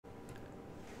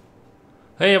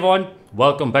Hey everyone,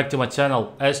 welcome back to my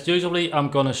channel. As usually, I'm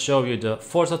gonna show you the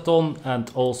Forzathon and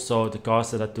also the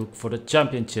cars that I took for the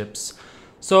championships.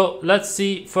 So let's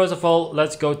see, first of all,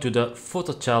 let's go to the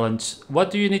photo challenge.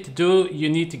 What do you need to do? You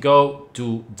need to go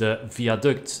to the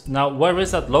viaduct. Now, where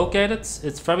is that located?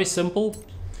 It's very simple.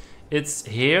 It's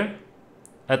here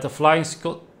at the Flying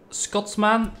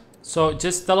Scotsman. So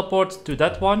just teleport to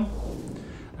that one.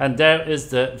 And there is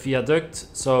the viaduct,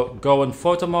 so go in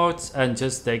photo mode and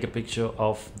just take a picture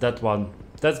of that one.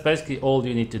 That's basically all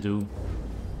you need to do.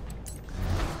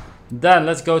 Then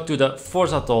let's go to the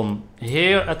Forzathon.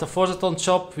 Here at the Forzathon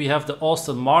shop we have the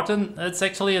Aston Martin. It's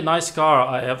actually a nice car.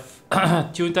 I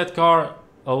have tuned that car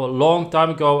a long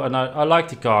time ago and I like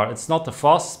the car. It's not the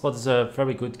fast, but it's a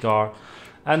very good car.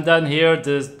 And then here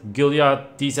the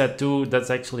Gilead TZ2, that's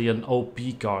actually an OP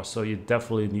car, so you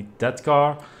definitely need that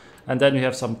car. And then we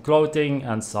have some clothing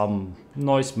and some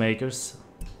noise makers.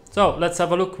 So let's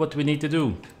have a look what we need to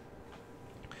do.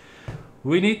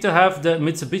 We need to have the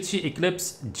Mitsubishi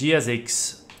Eclipse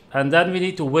GSX. And then we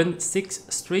need to win 6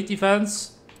 street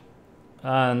events.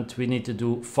 And we need to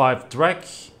do 5 drag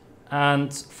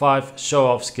and 5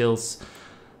 show-off skills.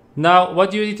 Now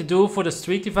what you need to do for the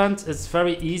street event is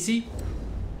very easy.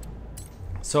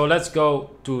 So let's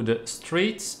go to the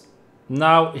streets.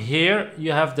 Now here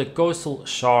you have the coastal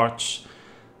charge.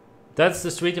 That's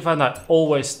the street event I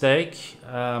always take.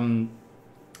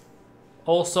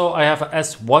 Also I have a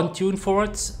S1 tune for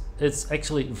it. It's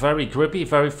actually very grippy,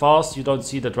 very fast. You don't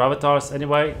see the avatars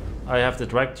anyway. I have the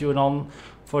drag tune on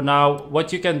for now.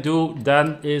 What you can do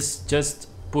then is just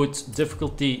put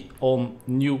difficulty on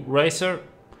new racer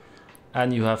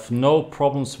and you have no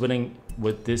problems winning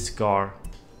with this car.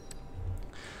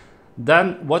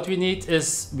 Then what we need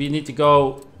is we need to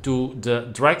go to the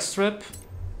drag strip.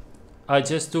 I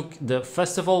just took the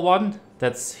festival one,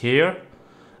 that's here,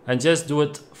 and just do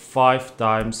it 5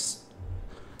 times.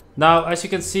 Now as you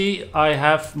can see I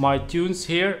have my tunes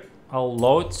here. I'll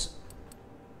load.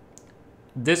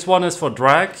 This one is for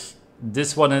drag,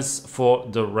 this one is for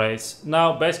the race.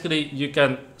 Now basically you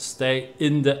can stay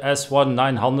in the S1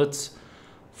 900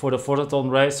 for the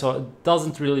Forzathon race, so it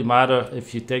doesn't really matter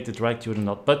if you take the drag tune or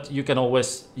not, but you can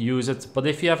always use it. But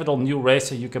if you have it on new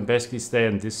racer, you can basically stay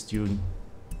in this tune.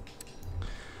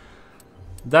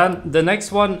 Then the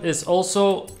next one is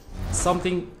also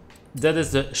something that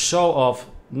is the show off.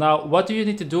 Now what do you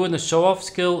need to do in the show off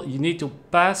skill? You need to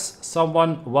pass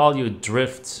someone while you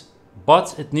drift,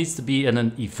 but it needs to be in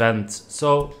an event.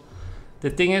 So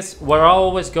the thing is, where I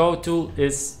always go to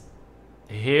is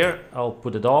here, I'll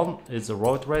put it on, it's a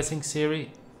road racing series,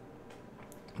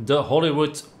 the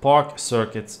Hollywood Park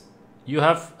Circuit. You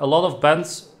have a lot of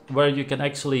bends where you can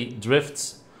actually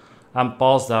drift and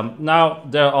pass them. Now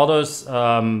there are others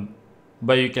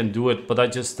where you can do it, but I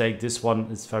just take this one.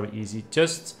 It's very easy.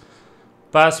 Just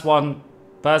pass a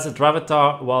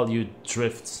avatar while you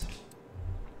drift.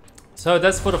 So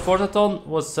that's for the Forzathon.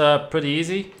 Was pretty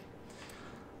easy.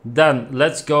 Then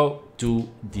let's go to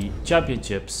the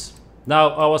championships. Now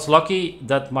I was lucky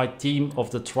that my team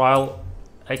of the trial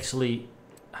actually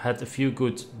had a few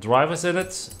good drivers in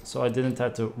it, so I didn't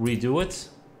have to redo it.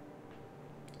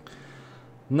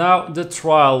 Now the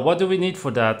trial, what do we need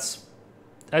for that?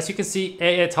 As you can see,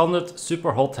 A800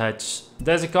 Super Hot Hatch.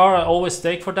 There's a car I always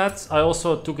take for that. I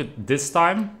also took it this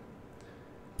time.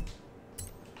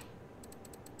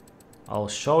 I'll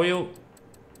show you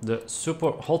the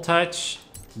Super Hot Hatch.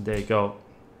 There you go.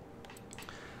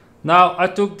 Now I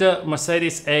took the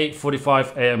Mercedes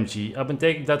A45 AMG. I've been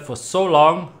taking that for so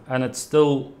long and it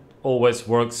still always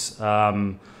works.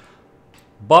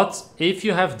 But if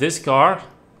you have this car,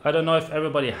 I don't know if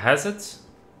everybody has it,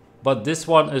 but this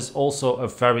one is also a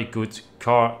very good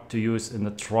car to use in the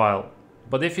trial.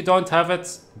 But if you don't have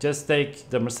it, just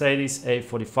take the Mercedes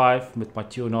A45 with my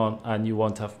tune on and you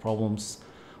won't have problems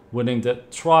winning the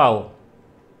trial.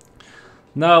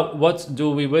 Now what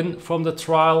do we win from the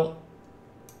trial?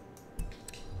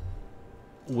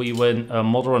 We win a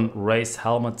modern race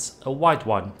helmet, a white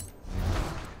one.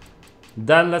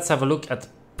 Then let's have a look at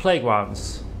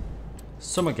playgrounds,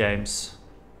 summer games.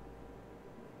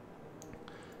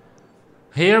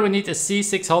 Here we need a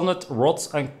C600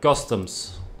 rods and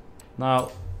customs.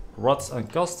 Now rods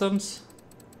and customs.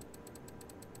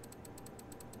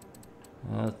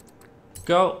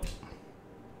 Go.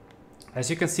 As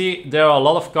you can see, there are a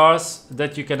lot of cars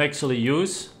that you can actually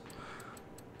use.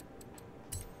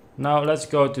 Now let's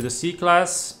go to the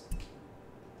C-Class.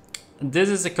 This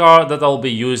is a car that I'll be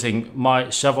using, my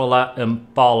Chevrolet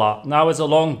Impala. Now it's a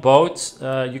long boat.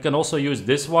 You can also use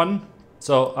this one.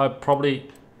 So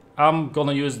I'm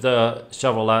gonna use the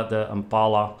Chevrolet, the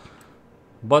Impala.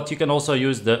 but you can also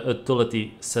use the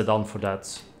utility sedan for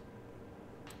that.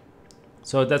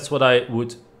 So that's what I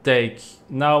would take.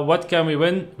 Now, what can we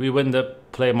win? We win the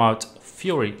Plymouth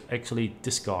Fury, actually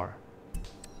this car.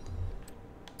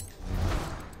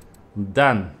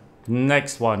 Then,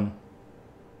 next one.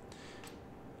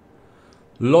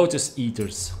 Lotus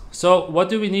Eaters. So, what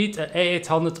do we need? An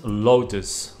A800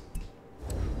 Lotus.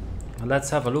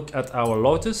 Let's have a look at our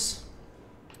Lotus.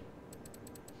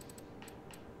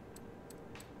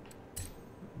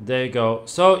 There you go.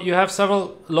 So you have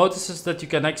several Lotuses that you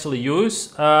can actually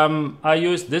use. I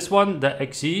use this one, the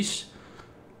Exige.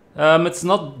 It's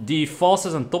not the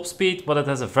fastest and top speed, but it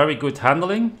has a very good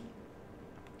handling.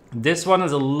 This one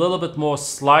is a little bit more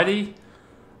slidey,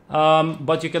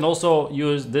 but you can also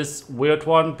use this weird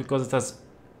one because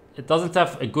it doesn't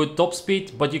have a good top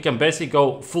speed, but you can basically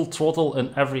go full throttle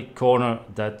in every corner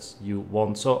that you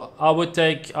want. So I would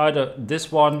take either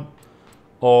this one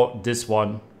or this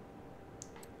one,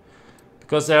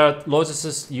 because there are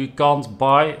Lotuses you can't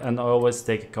buy, and I always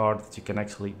take a car that you can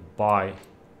actually buy.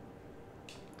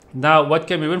 Now, what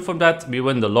can we win from that? We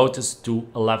win the Lotus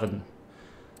 211.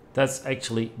 That's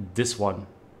actually this one.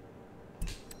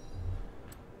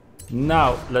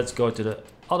 Now, let's go to the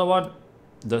other one.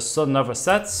 The sun never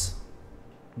sets.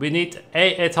 We need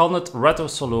A800 Retro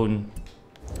Saloon.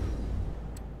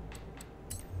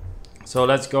 So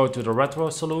let's go to the Retro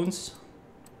Saloons.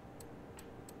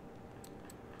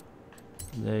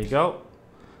 There you go.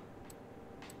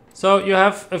 So you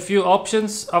have a few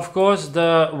options. Of course,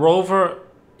 the Rover,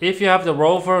 if you have the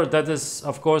Rover, that is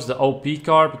of course the OP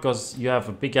car because you have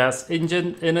a big ass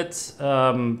engine in it.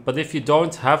 But if you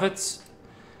don't have it,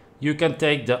 you can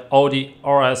take the Audi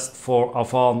RS4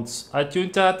 Avant. I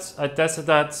tuned that, I tested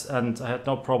that, and I had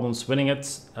no problems winning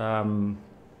it.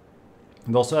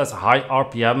 It also has a high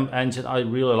RPM engine. I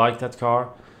really like that car.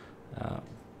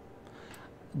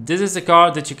 This is the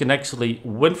car that you can actually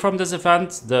win from this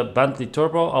event, the Bentley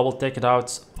Turbo. I will take it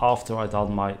out after I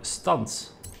done my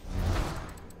stunts.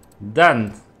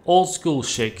 Then, old school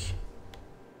chic.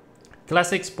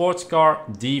 Classic sports car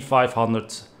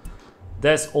D500.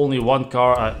 There's only one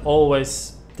car I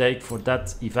always take for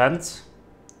that event.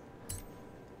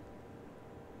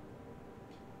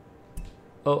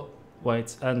 Oh,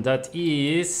 wait, and that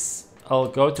is, I'll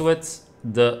go to it,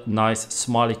 the nice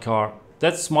Smiley car.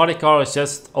 That Smiley car is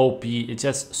just OP. It's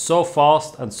just so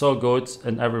fast and so good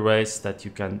in every race that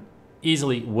you can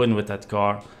easily win with that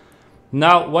car.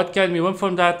 Now, what can we win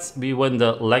from that? We win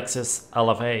the Lexus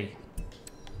LFA.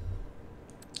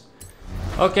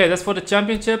 Okay, that's for the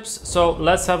championships. So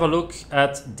let's have a look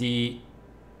at the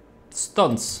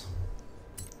stunts.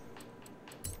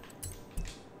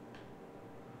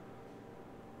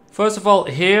 First of all,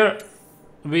 here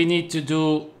we need to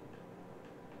do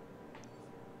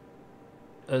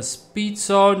a speed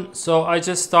zone. So I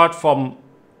just start from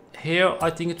here, I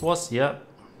think it was, yeah.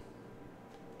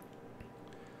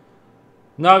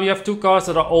 Now you have two cars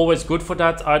that are always good for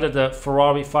that, either the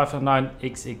Ferrari 509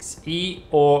 XXE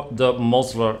or the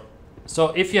Mosler. So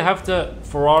if you have the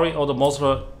Ferrari or the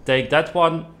Mosler, take that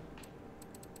one.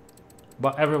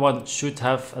 But everyone should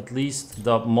have at least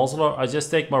the Mosler. I just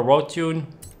take my road tune.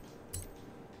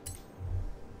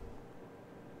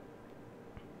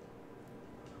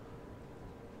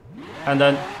 And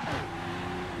then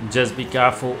just be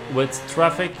careful with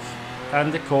traffic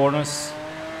and the corners.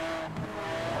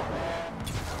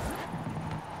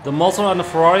 The Mosler and the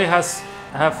Ferrari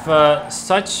have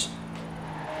such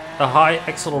a high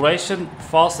acceleration,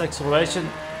 fast acceleration,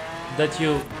 that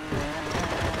you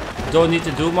don't need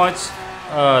to do much.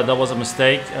 That was a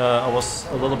mistake. I was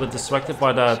a little bit distracted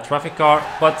by the traffic car,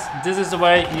 but this is the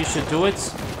way you should do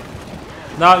it.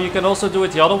 Now you can also do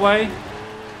it the other way.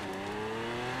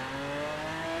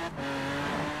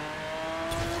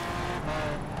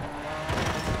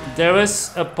 There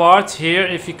is a part here,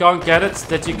 if you can't get it,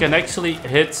 that you can actually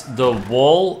hit the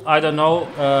wall. I don't know,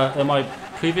 in my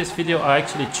previous video I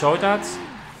actually showed that.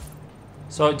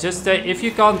 So just if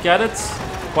you can't get it,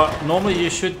 but normally you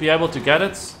should be able to get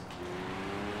it.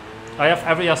 I have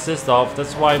every assist off,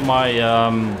 that's why my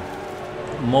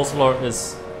Mosler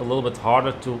is a little bit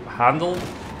harder to handle.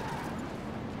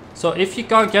 So if you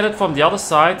can't get it from the other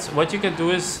side, what you can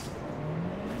do is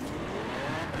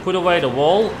put away the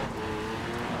wall.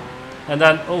 And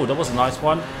then, oh, that was a nice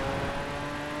one.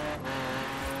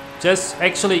 Just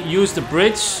actually use the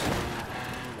bridge.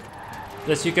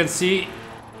 As you can see.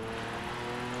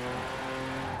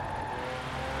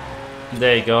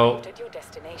 There you go.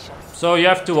 So you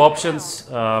have two options.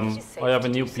 I have a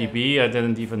new PB. I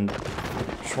didn't even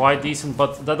try decent,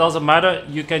 but that doesn't matter.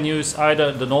 You can use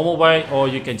either the normal way or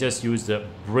you can just use the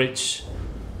bridge.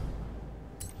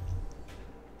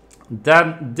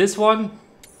 Then this one,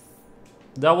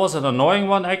 that was an annoying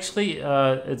one actually.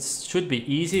 It should be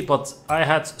easy, but I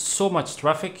had so much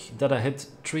traffic that I hit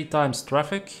 3 times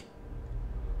traffic.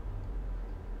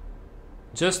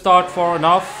 Just start far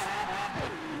enough.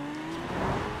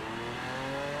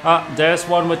 There's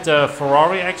one with the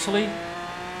Ferrari actually.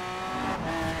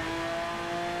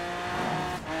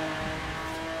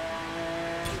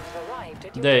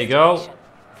 There you go.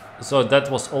 So that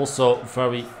was also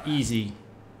very easy.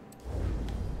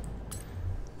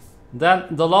 Then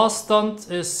the last stunt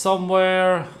is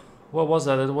somewhere, what was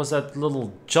that? It was that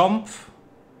little jump.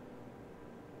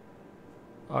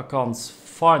 I can't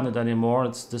find it anymore,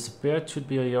 it's disappeared. Should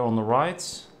be here on the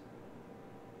right.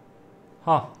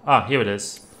 Huh, here it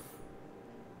is.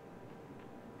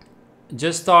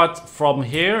 Just start from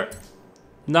here.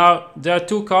 Now there are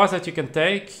 2 cars that you can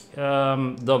take,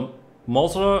 the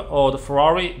Mazda or the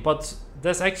Ferrari, but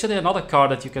there's actually another car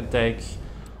that you can take.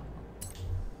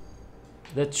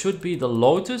 That should be the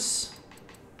Lotus.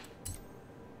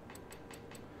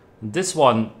 This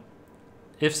one,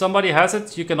 if somebody has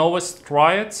it, you can always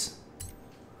try it.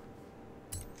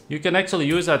 You can actually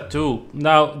use that too.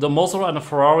 Now the Mazda and the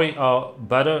Ferrari are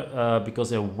better because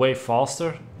they're way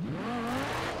faster.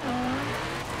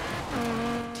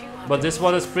 But this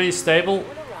one is pretty stable.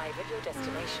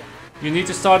 You need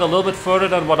to start a little bit further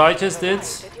than what I just did.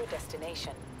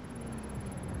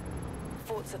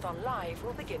 Forzathon Live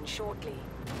will begin shortly.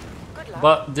 Good luck.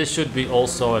 But this should be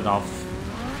also enough.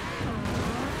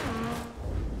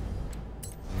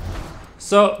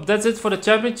 So that's it for the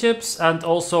championships and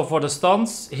also for the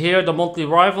stunts. Here the monthly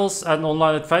rivals and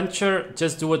online adventure.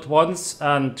 Just do it once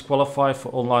and qualify for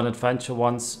online adventure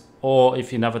once. Or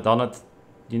if you've never done it,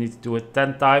 you need to do it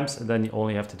 10 times and then you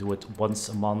only have to do it once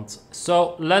a month.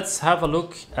 So let's have a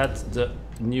look at the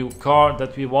new car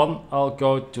that we won. I'll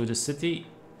go to the city.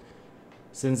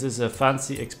 Since it's a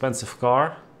fancy, expensive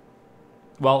car.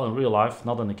 Well, in real life,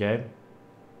 not in the game.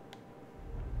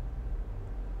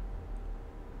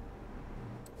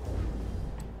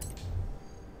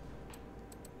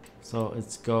 So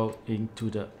let's go into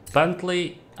the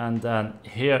Bentley. And then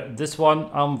here, this one,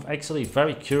 I'm actually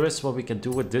very curious what we can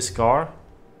do with this car.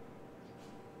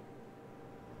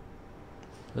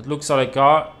 It looks like a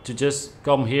car to just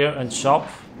come here and shop.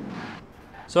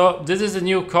 So this is a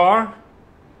new car.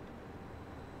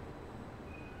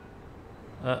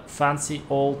 A fancy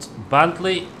old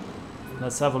Bentley.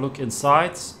 Let's have a look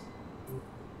inside.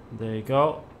 There you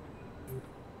go.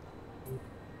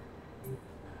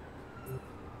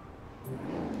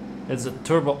 It's a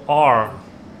Turbo R.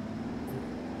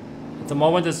 At the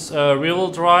moment it's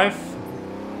rear-wheel drive.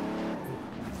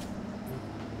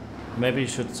 Maybe you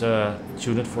should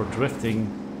tune it for drifting.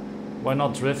 Why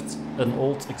not drift an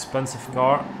old expensive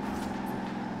car?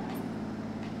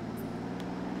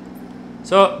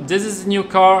 So this is the new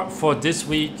car for this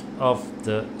week of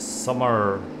the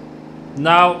summer.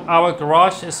 Now our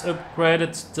garage is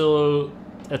upgraded to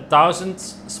 1,000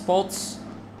 spots.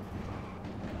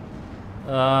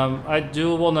 I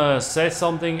do want to say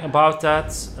something about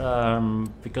that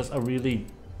because I really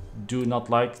do not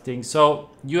like things. So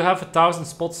you have 1,000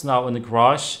 spots now in the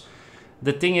garage.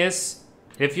 The thing is,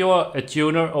 if you're a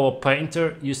tuner or a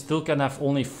painter, you still can have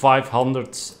only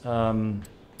 500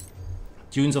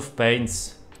 tunes of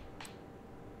paints.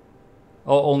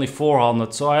 Or only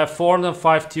 400. So I have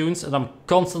 405 tunes and I'm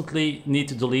constantly need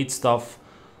to delete stuff.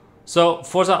 So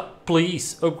Forza,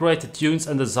 please upgrade the tunes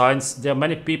and designs. There are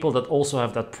many people that also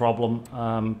have that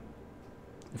problem.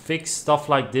 Fix stuff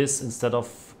like this instead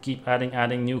of keep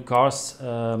adding new cars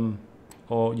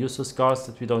or useless cars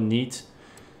that we don't need.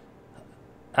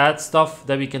 Add stuff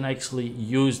that we can actually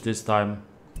use this time.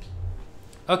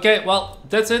 Okay, well,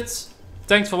 that's it.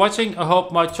 Thanks for watching. I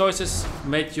hope my choices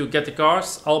made you get the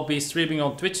cars. I'll be streaming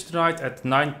on Twitch tonight at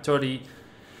 9:30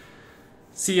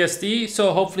 CST.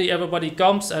 So hopefully everybody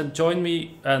comes and join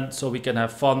me, and so we can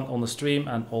have fun on the stream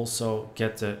and also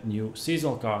get the new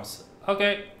seasonal cars.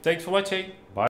 Okay, thanks for watching. Bye.